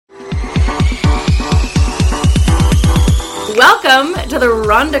to the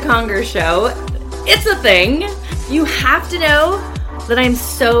Rhonda Conger Show. It's a thing. You have to know that I'm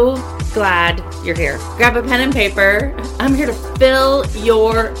so glad you're here. Grab a pen and paper. I'm here to fill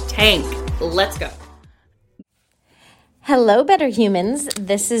your tank. Let's go. Hello, better humans.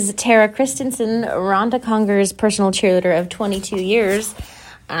 This is Tara Christensen, Rhonda Conger's personal cheerleader of 22 years.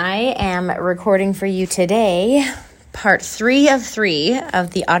 I am recording for you today part 3 of 3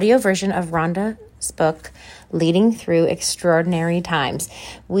 of the audio version of Rhonda's book, Leading Through Extraordinary Times.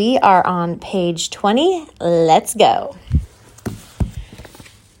 We are on page 20. Let's go.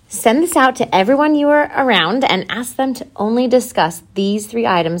 Send this out to everyone you are around and ask them to only discuss these 3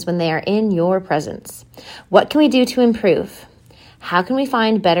 items when they are in your presence. What can we do to improve? How can we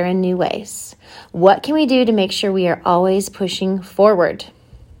find better and new ways? What can we do to make sure we are always pushing forward?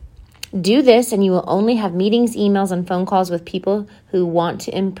 Do this and you will only have meetings, emails, and phone calls with people who want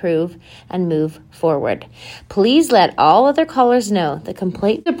to improve and move forward. Please let all other callers know the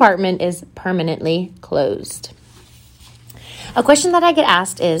complaint department is permanently closed. A question that I get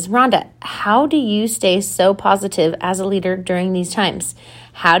asked is, Rhonda, how do you stay so positive as a leader during these times?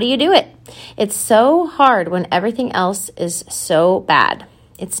 How do you do it? It's so hard when everything else is so bad.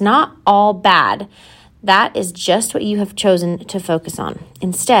 It's not all bad. That is just what you have chosen to focus on.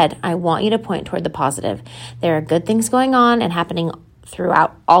 Instead, I want you to point toward the positive. There are good things going on and happening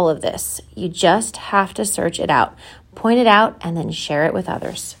throughout all of this. You just have to search it out, point it out, and then share it with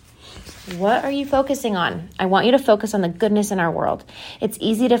others. What are you focusing on? I want you to focus on the goodness in our world. It's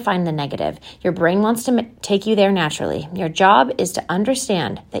easy to find the negative. Your brain wants to take you there naturally. Your job is to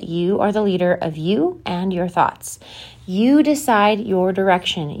understand that you are the leader of you and your thoughts. You decide your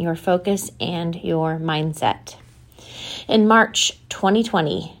direction, your focus, and your mindset. In March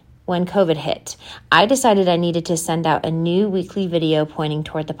 2020, when COVID hit, I decided I needed to send out a new weekly video pointing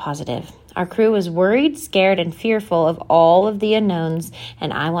toward the positive. Our crew was worried, scared, and fearful of all of the unknowns,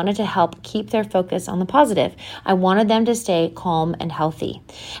 and I wanted to help keep their focus on the positive. I wanted them to stay calm and healthy.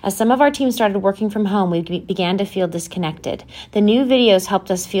 As some of our team started working from home, we began to feel disconnected. The new videos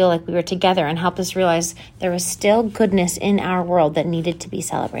helped us feel like we were together and helped us realize there was still goodness in our world that needed to be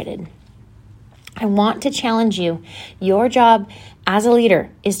celebrated. I want to challenge you. Your job as a leader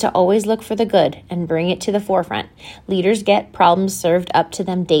is to always look for the good and bring it to the forefront. Leaders get problems served up to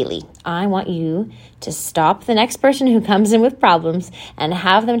them daily. I want you to stop the next person who comes in with problems and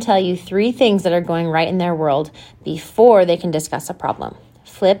have them tell you 3 things that are going right in their world before they can discuss a problem.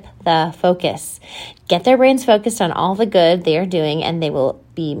 Flip the focus. Get their brains focused on all the good they are doing, and they will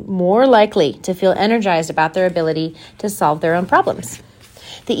be more likely to feel energized about their ability to solve their own problems.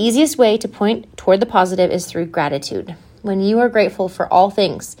 The easiest way to point toward the positive is through gratitude. When you are grateful for all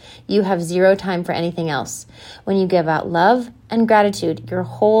things, you have 0 time for anything else. When you give out love and gratitude, your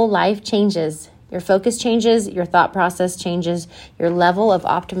whole life changes. Your focus changes, your thought process changes, your level of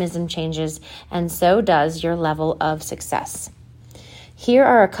optimism changes, and so does your level of success. Here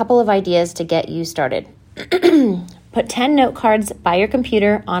are a couple of ideas to get you started. Put 10 note cards by your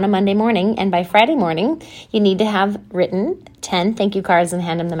computer on a Monday morning, and by Friday morning, you need to have written 10 thank you cards and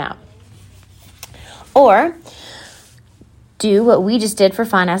hand them out. Or do what we just did for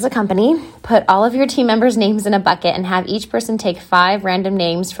fun as a company. Put all of your team members' names in a bucket and have each person take 5 random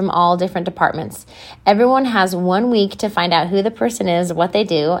names from all different departments. Everyone has 1 week to find out who the person is, what they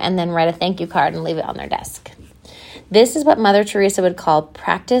do, and then write a thank you card and leave it on their desk. This is what Mother Teresa would call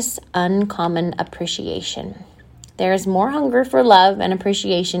practice uncommon appreciation. There is more hunger for love and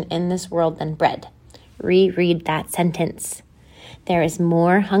appreciation in this world than bread. Reread that sentence. There is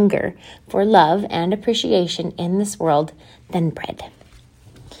more hunger for love and appreciation in this world than bread.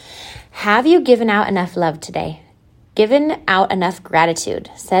 Have you given out enough love today? Given out enough gratitude?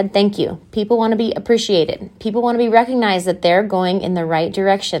 Said thank you? People want to be appreciated. People want to be recognized that they're going in the right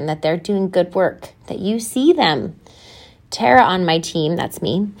direction, that they're doing good work, that you see them. Tara on my team, that's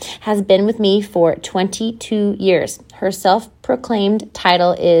me, has been with me for 22 years. Her self-proclaimed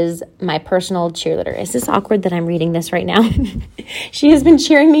title is my personal cheerleader. Is this awkward that I'm reading this right now? She has been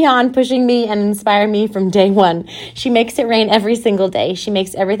cheering me on, pushing me, and inspiring me from day one. She makes it rain every single day. She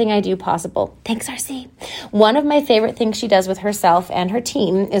makes everything I do possible. Thanks, RC. One of my favorite things she does with herself and her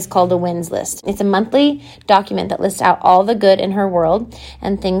team is called a wins list. It's a monthly document that lists out all the good in her world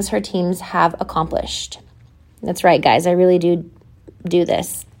and things her teams have accomplished. That's right, guys. I really do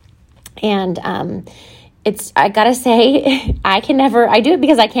this. And I gotta say, I do it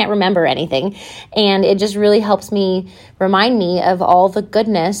because I can't remember anything. And it just really helps me remind me of all the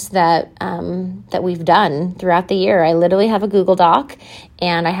goodness that we've done throughout the year. I literally have a Google Doc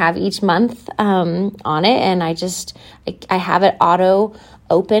and I have each month on it. And I have it auto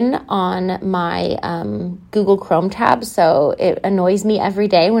open on my Google Chrome tab, so it annoys me every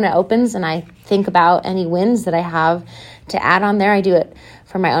day when it opens and I think about any wins that I have to add on there. I do it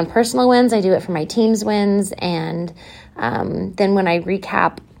for my own personal wins. I do it for my team's wins. And then when I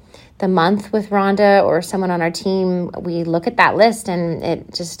recap the month with Rhonda or someone on our team, we look at that list and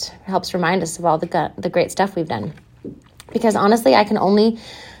it just helps remind us of all the great stuff we've done. Because honestly, I can only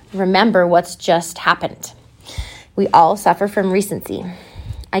remember what's just happened. We all suffer from recency.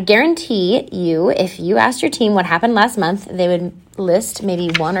 I guarantee you, if you asked your team what happened last month, they would list maybe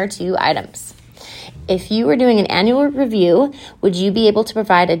 1 or 2 items. If you were doing an annual review, would you be able to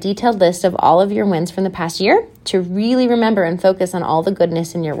provide a detailed list of all of your wins from the past year to really remember and focus on all the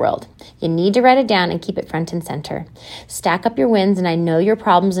goodness in your world? You need to write it down and keep it front and center. Stack up your wins, and I know your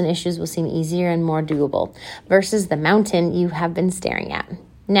problems and issues will seem easier and more doable versus the mountain you have been staring at.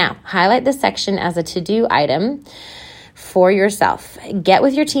 Now, highlight this section as a to-do item for yourself. Get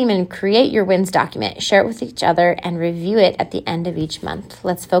with your team and create your wins document. Share it with each other and review it at the end of each month.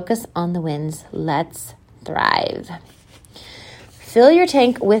 Let's focus on the wins. Let's thrive. Fill your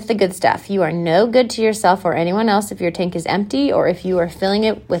tank with the good stuff. You are no good to yourself or anyone else if your tank is empty or if you are filling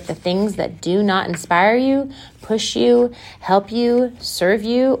it with the things that do not inspire you, push you, help you, serve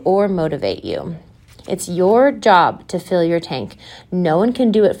you, or motivate you. It's your job to fill your tank. No one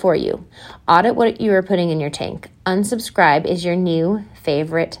can do it for you. Audit what you are putting in your tank. Unsubscribe is your new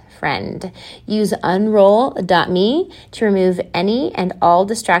favorite friend. Use unroll.me to remove any and all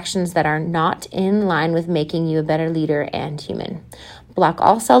distractions that are not in line with making you a better leader and human. Block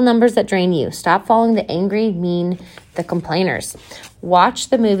all cell numbers that drain you. Stop following the angry, mean, the complainers. Watch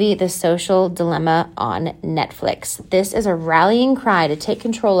the movie The Social Dilemma on Netflix. This is a rallying cry to take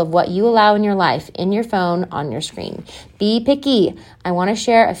control of what you allow in your life, in your phone, on your screen. Be picky. I want to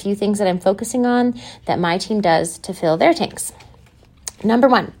share a few things that I'm focusing on that my team does to fill their tanks. Number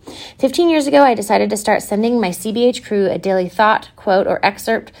 1, 15 years ago, I decided to start sending my CBH crew a daily thought, quote, or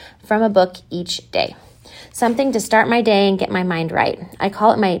excerpt from a book each day. Something to start my day and get my mind right. I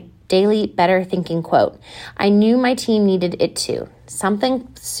call it my daily better thinking quote. I knew my team needed it too. Something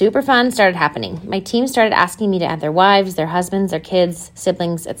super fun started happening. My team started asking me to add their wives, their husbands, their kids,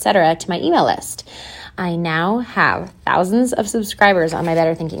 siblings, etc. to my email list. I now have thousands of subscribers on my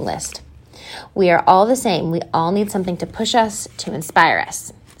better thinking list. We are all the same. We all need something to push us, to inspire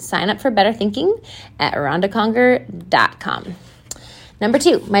us. Sign up for Better Thinking at RhondaConger.com. Number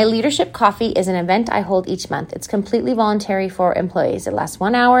 2, my leadership coffee is an event I hold each month. It's completely voluntary for employees. It lasts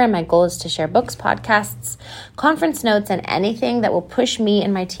 1 hour, and my goal is to share books, podcasts, conference notes, and anything that will push me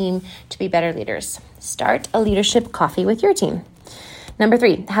and my team to be better leaders. Start a leadership coffee with your team. Number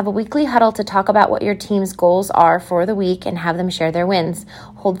 3, have a weekly huddle to talk about what your team's goals are for the week and have them share their wins.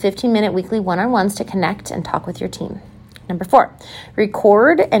 Hold 15-minute weekly one-on-ones to connect and talk with your team. Number 4,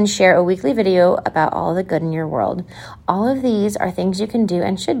 record and share a weekly video about all the good in your world. All of these are things you can do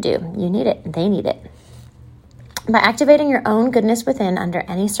and should do. You need it. They need it. By activating your own goodness within under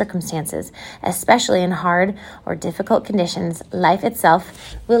any circumstances, especially in hard or difficult conditions, life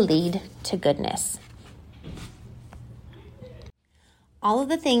itself will lead to goodness. All of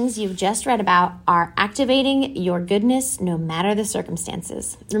the things you've just read about are activating your goodness no matter the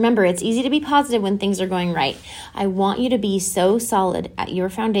circumstances. Remember, it's easy to be positive when things are going right. I want you to be so solid at your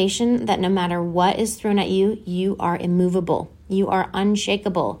foundation that no matter what is thrown at you, you are immovable. You are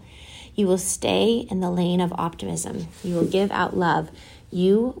unshakable. You will stay in the lane of optimism. You will give out love.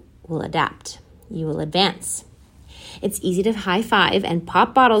 You will adapt. You will advance. It's easy to high five and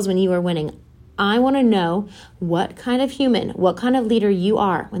pop bottles when you are winning. I want to know what kind of human, what kind of leader you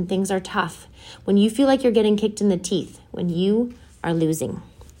are when things are tough, when you feel like you're getting kicked in the teeth, when you are losing.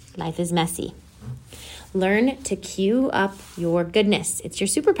 Life is messy. Learn to cue up your goodness. It's your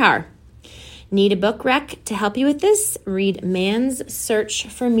superpower. Need a book rec to help you with this? Read Man's Search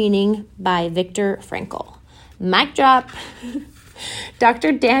for Meaning by Viktor Frankl. Mic drop.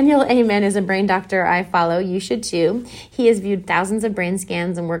 Dr. Daniel Amen is a brain doctor I follow. You should too. He has viewed thousands of brain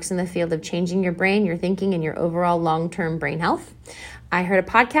scans and works in the field of changing your brain, your thinking, and your overall long-term brain health. I heard a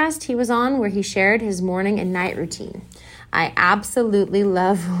podcast he was on where he shared his morning and night routine. I absolutely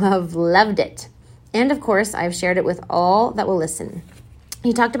loved it. And of course, I've shared it with all that will listen.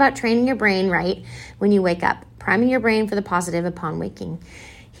 He talked about training your brain right when you wake up, priming your brain for the positive upon waking.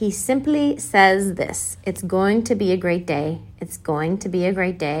 He simply says this: it's going to be a great day. It's going to be a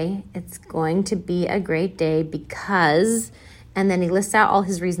great day. It's going to be a great day because, and then he lists out all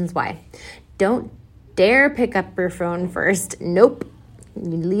his reasons why. Don't dare pick up your phone first. Nope.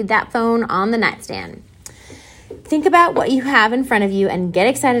 You leave that phone on the nightstand. Think about what you have in front of you and get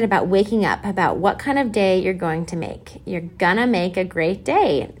excited about waking up, about what kind of day you're going to make. You're gonna make a great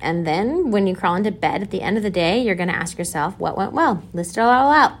day. And then when you crawl into bed at the end of the day, you're gonna ask yourself, what went well? List it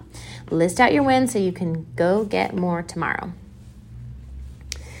all out. List out your wins so you can go get more tomorrow.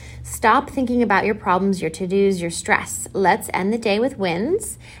 Stop thinking about your problems, your to-dos, your stress. Let's end the day with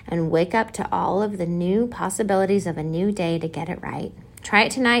wins and wake up to all of the new possibilities of a new day to get it right. Try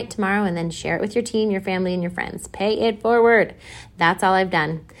it tonight, tomorrow, and then share it with your team, your family, and your friends. Pay it forward. That's all I've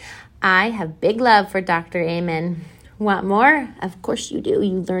done. I have big love for Dr. Amen. Want more? Of course you do,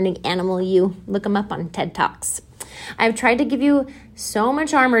 you learning animal, you. Look them up on TED Talks. I've tried to give you so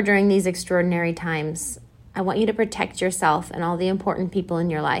much armor during these extraordinary times. I want you to protect yourself and all the important people in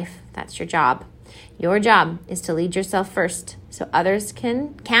your life. That's your job. Your job is to lead yourself first so others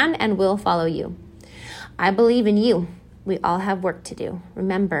can and will follow you. I believe in you. We all have work to do.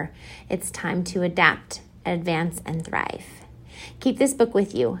 Remember, it's time to adapt, advance, and thrive. Keep this book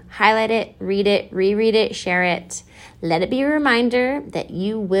with you. Highlight it, read it, reread it, share it. Let it be a reminder that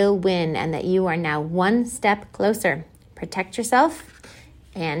you will win and that you are now one step closer. Protect yourself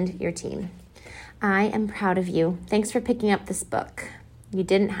and your team. I am proud of you. Thanks for picking up this book. You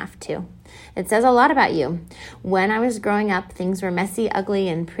didn't have to. It says a lot about you. When I was growing up, things were messy, ugly,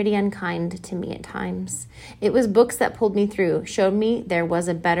 and pretty unkind to me at times. It was books that pulled me through, showed me there was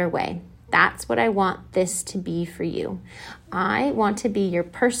a better way. That's what I want this to be for you. I want to be your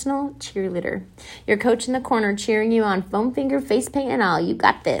personal cheerleader, your coach in the corner cheering you on, foam finger, face paint, and all. You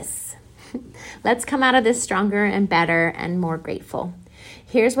got this. Let's come out of this stronger and better and more grateful.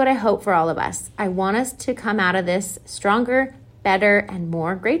 Here's what I hope for all of us. I want us to come out of this stronger, better, and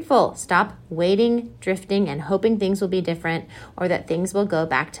more grateful. Stop waiting, drifting, and hoping things will be different or that things will go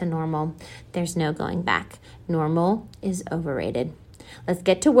back to normal. There's no going back. Normal is overrated. Let's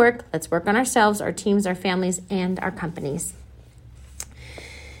get to work. Let's work on ourselves, our teams, our families, and our companies.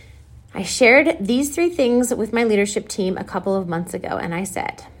 I shared these 3 things with my leadership team a couple of months ago, and I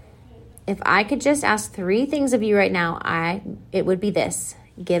said, if I could just ask 3 things of you right now, it would be this.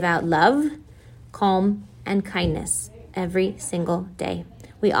 Give out love, calm, and kindness every single day.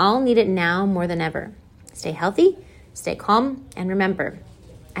 We all need it now more than ever. Stay healthy, stay calm, and remember,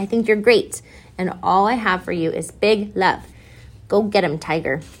 I think you're great, and all I have for you is big love. Go get 'em,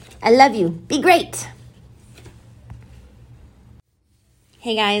 Tiger. I love you. Be great.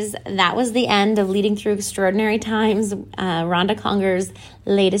 Hey guys, that was the end of Leading Through Extraordinary Times, Rhonda Conger's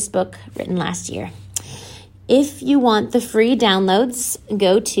latest book written last year. If you want the free downloads,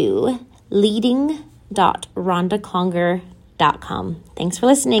 go to leading.rhondaconger.com. Thanks for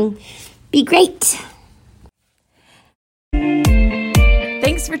listening. Be great.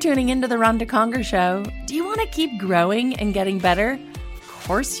 Thanks for tuning into the Rhonda Conger Show. Do you want to keep growing and getting better? Of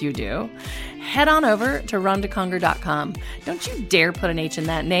course you do. Head on over to rhondaconger.com. Don't you dare put an H in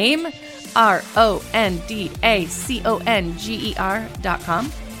that name.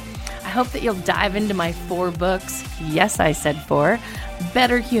 RONDACONGER.com. I hope that you'll dive into my 4 books. Yes, I said 4.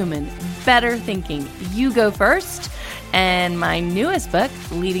 Better Human, Better Thinking, You Go First, and my newest book,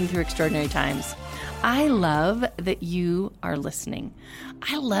 Leading Through Extraordinary Times. I love that you are listening.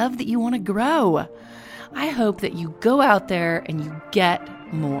 I love that you want to grow. I hope that you go out there and you get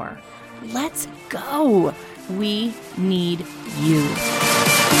more. Let's go. We need you.